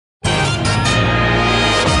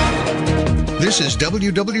This is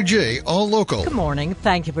WWJ All Local. Good morning.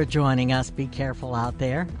 Thank you for joining us. Be careful out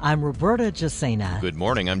there. I'm Roberta Jacena. Good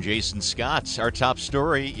morning. I'm Jason Scott. Our top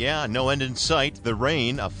story, no end in sight. The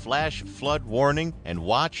rain, a flash flood warning, and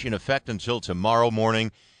watch in effect until tomorrow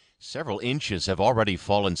morning. Several inches have already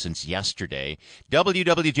fallen since yesterday.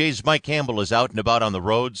 WWJ's Mike Campbell is out and about on the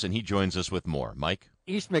roads, and he joins us with more. Mike?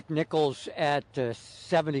 East McNichols at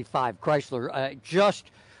 75 Chrysler. Just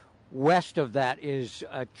west of that is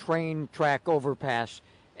a train track overpass,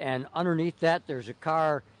 and underneath that there's a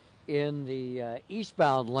car in the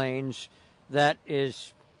eastbound lanes that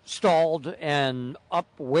is stalled and up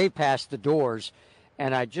way past the doors.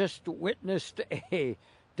 And I just witnessed a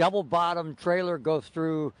double-bottom trailer go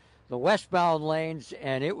through the westbound lanes,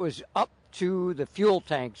 and it was up to the fuel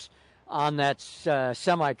tanks on that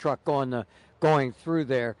semi-truck going through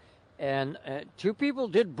there. And two people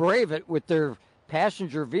did brave it with their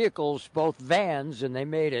passenger vehicles, both vans, and they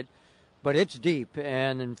made it. But it's deep,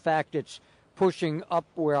 and in fact, it's pushing up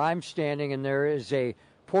where I'm standing, and there is a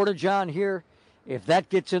porta-john here. If that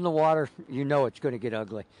gets in the water, you know it's going to get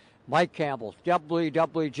ugly. Mike Campbell,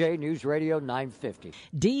 WWJ News Radio 950.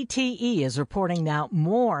 DTE is reporting now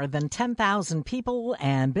more than 10,000 people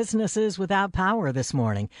and businesses without power this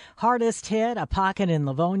morning. Hardest hit, a pocket in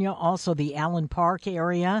Livonia, also the Allen Park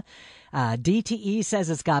area. DTE says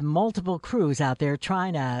it's got multiple crews out there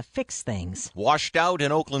trying to fix things. Washed out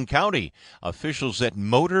in Oakland County. Officials at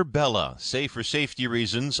Motor Bella say for safety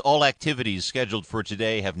reasons, all activities scheduled for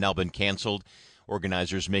today have now been canceled.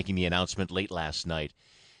 Organizers making the announcement late last night.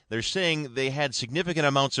 They're saying they had significant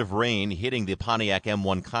amounts of rain hitting the Pontiac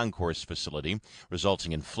M1 concourse facility,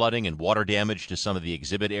 resulting in flooding and water damage to some of the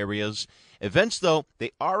exhibit areas. Events, though,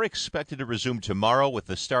 they are expected to resume tomorrow with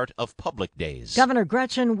the start of public days. Governor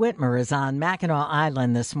Gretchen Whitmer is on Mackinac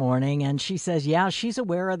Island this morning, and she says, she's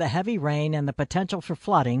aware of the heavy rain and the potential for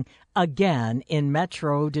flooding again in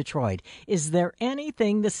Metro Detroit. Is there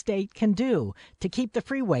anything the state can do to keep the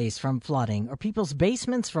freeways from flooding or people's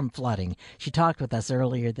basements from flooding? She talked with us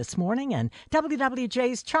earlier this morning, and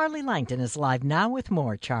WWJ's Charlie Langton is live now with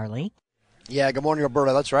more. Charlie? Yeah, good morning,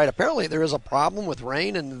 Roberta. That's right. Apparently there is a problem with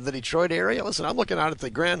rain in the Detroit area. Listen, I'm looking out at the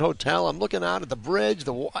Grand Hotel. I'm looking out at the bridge.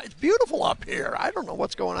 It's beautiful up here. I don't know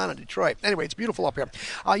what's going on in Detroit. Anyway, it's beautiful up here.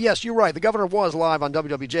 Yes, you're right. The governor was live on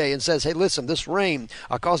WWJ and says, hey, listen, this rain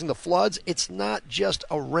causing the floods, it's not just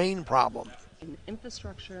a rain problem. An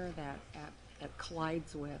infrastructure that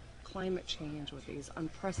collides with climate change, with these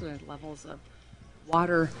unprecedented levels of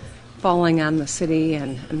water falling on the city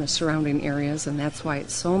and the surrounding areas, and that's why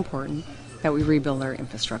it's so important that we rebuild our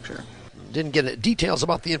infrastructure. Didn't get into details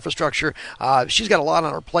about the infrastructure. She's got a lot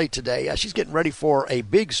on her plate today. She's getting ready for a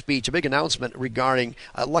big speech, a big announcement regarding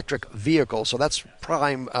electric vehicles. So that's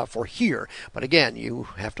prime for here. But again, you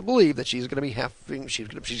have to believe that she's going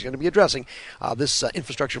to be addressing this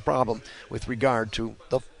infrastructure problem with regard to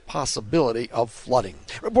the possibility of flooding.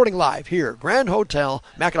 Reporting live here, Grand Hotel,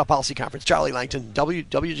 Mackinac Policy Conference, Charlie Langton,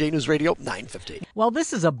 WWJ News Radio 950. Well,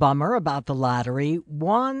 this is a bummer about the lottery.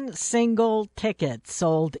 One single ticket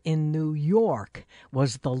sold in New York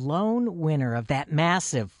was the lone winner of that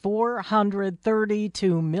massive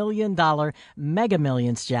 $432 million Mega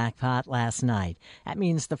Millions jackpot last night. That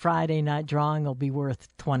means the Friday night drawing will be worth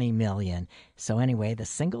 $20 million. So anyway, the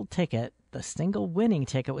single winning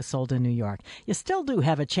ticket was sold in New York. You still do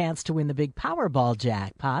have a chance to win the big Powerball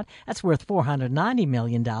jackpot. That's worth $490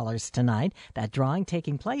 million tonight. That drawing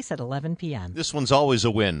taking place at 11 p.m. This one's always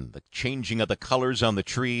a win. The changing of the colors on the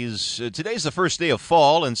trees. Today's the first day of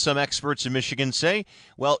fall, and some experts in Michigan say,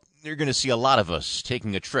 well, you're going to see a lot of us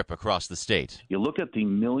taking a trip across the state. You look at the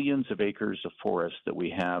millions of acres of forest that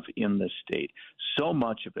we have in this state, so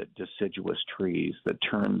much of it deciduous trees that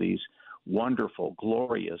turn these wonderful,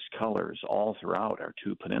 glorious colors all throughout our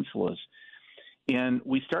two peninsulas. And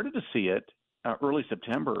we started to see it early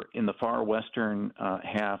September in the far western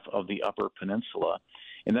half of the Upper Peninsula,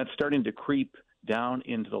 and that's starting to creep down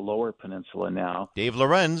into the Lower Peninsula now. Dave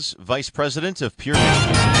Lorenz, Vice President of Pure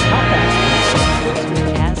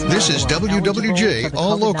This is WWJ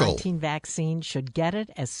All Local. The COVID-19 vaccine should get it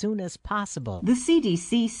as soon as possible. The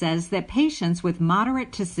CDC says that patients with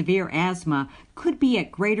moderate to severe asthma could be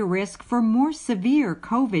at greater risk for more severe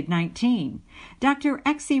COVID-19. Dr.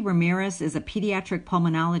 Exie Ramirez is a pediatric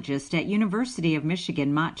pulmonologist at University of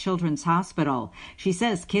Michigan Mott Children's Hospital. She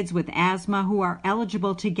says kids with asthma who are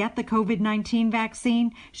eligible to get the COVID-19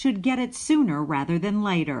 vaccine should get it sooner rather than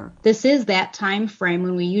later. This is that time frame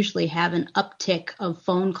when we usually have an uptick of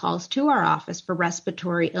phone calls to our office for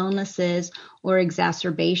respiratory illnesses or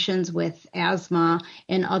exacerbations with asthma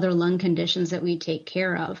and other lung conditions that we take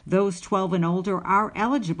care of. Those 12 and older are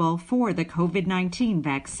eligible for the COVID-19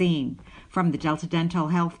 vaccine. From the Delta Dental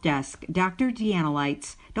Health Desk, Dr. Deanna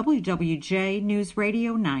Lights, WWJ News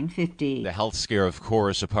Radio 950. The health scare, of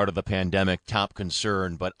course, a part of the pandemic, top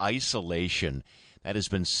concern, but isolation, that has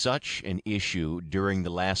been such an issue during the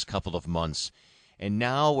last couple of months. And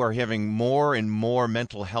now we're having more and more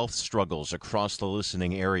mental health struggles across the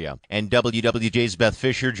listening area. And WWJ's Beth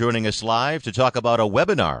Fisher joining us live to talk about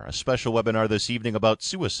a special webinar this evening about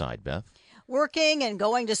suicide, Beth. Working and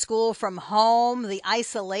going to school from home, the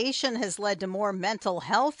isolation has led to more mental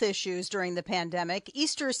health issues during the pandemic.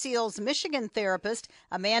 Easter Seals Michigan therapist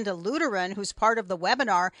Amanda Luteran, who's part of the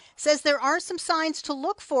webinar, says there are some signs to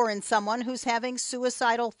look for in someone who's having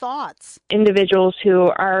suicidal thoughts. Individuals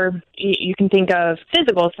who are, you can think of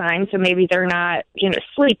physical signs, so maybe they're not,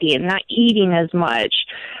 sleepy and not eating as much.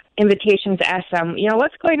 Invitations to ask them,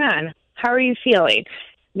 what's going on? How are you feeling?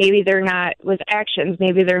 Maybe they're not with actions.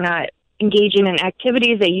 Maybe they're not engaging in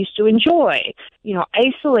activities they used to enjoy,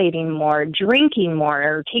 isolating more, drinking more,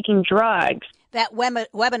 or taking drugs. That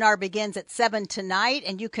webinar begins at 7 tonight,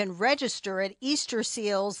 and you can register at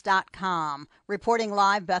easterseals.com. Reporting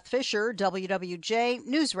live, Beth Fisher, WWJ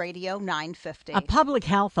News Radio 950. A public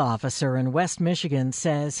health officer in West Michigan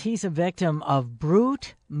says he's a victim of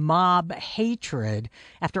brute mob hatred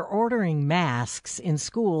after ordering masks in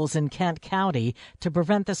schools in Kent County to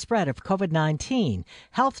prevent the spread of COVID-19.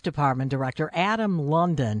 Health Department Director Adam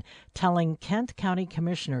London telling Kent County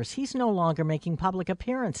commissioners he's no longer making public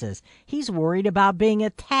appearances. He's worried about being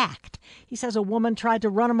attacked. He says a woman tried to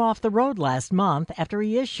run him off the road last month after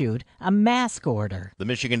he issued a mask order. The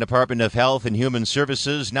Michigan Department of Health and Human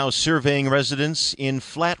Services now surveying residents in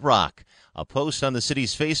Flat Rock. A post on the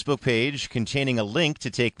city's Facebook page containing a link to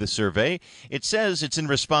take the survey. It says it's in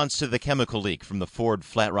response to the chemical leak from the Ford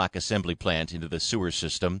Flat Rock assembly plant into the sewer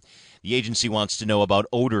system. The agency wants to know about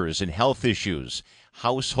odors and health issues.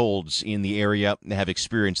 Households in the area have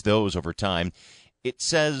experienced those over time. It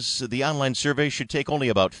says the online survey should take only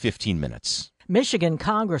about 15 minutes. Michigan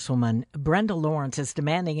Congresswoman Brenda Lawrence is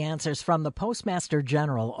demanding answers from the Postmaster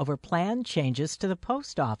General over planned changes to the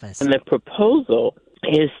post office. And the proposal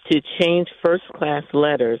is to change first-class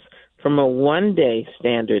letters from a one-day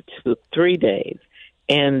standard to 3 days,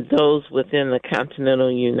 and those within the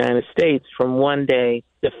continental United States from 1 day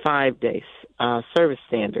to 5 days service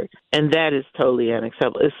standard. And that is totally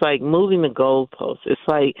unacceptable. It's like moving the goalposts. It's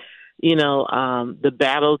like, the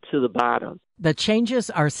battle to the bottom. The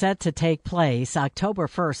changes are set to take place October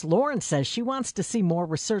 1st. Lawrence says she wants to see more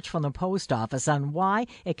research from the post office on why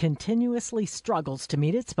it continuously struggles to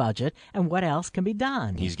meet its budget and what else can be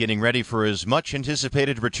done. He's getting ready for his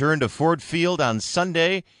much-anticipated return to Ford Field on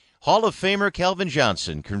Sunday. Hall of Famer Calvin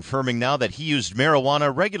Johnson confirming now that he used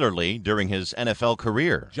marijuana regularly during his NFL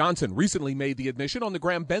career. Johnson recently made the admission on the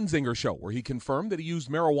Graham Benzinger Show, where he confirmed that he used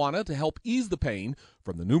marijuana to help ease the pain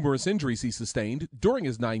from the numerous injuries he sustained during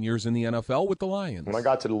his 9 years in the NFL with the Lions. When I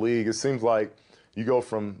got to the league, it seems like you go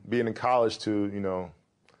from being in college to,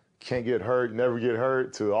 can't get hurt, never get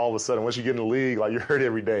hurt, to all of a sudden, once you get in the league, like, you're hurt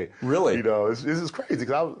every day. Really? This is crazy.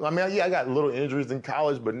 Cause I got little injuries in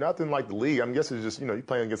college, but nothing like the league. I guess it's just, you're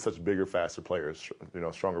playing against such bigger, faster players,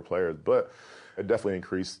 stronger players. But it definitely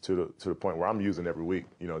increased to the point where I'm using every week,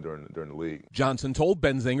 during the league. Johnson told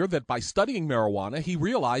Benzinger that by studying marijuana, he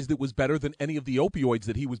realized it was better than any of the opioids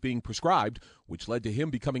that he was being prescribed, which led to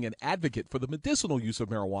him becoming an advocate for the medicinal use of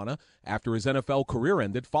marijuana after his NFL career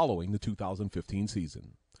ended following the 2015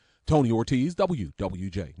 season. Tony Ortiz,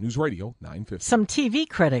 WWJ News Radio 950. Some TV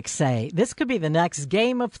critics say this could be the next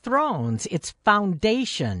Game of Thrones. It's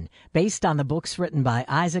Foundation, based on the books written by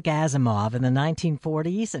Isaac Asimov in the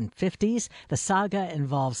 1940s and 50s. The saga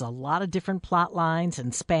involves a lot of different plot lines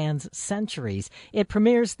and spans centuries. It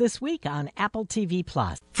premieres this week on Apple TV+.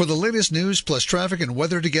 For the latest news plus traffic and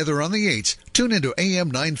weather together on the 8s, tune into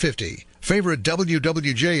AM 950. Favorite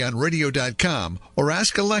WWJ on radio.com or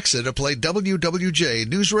ask Alexa to play WWJ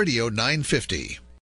News Radio 950.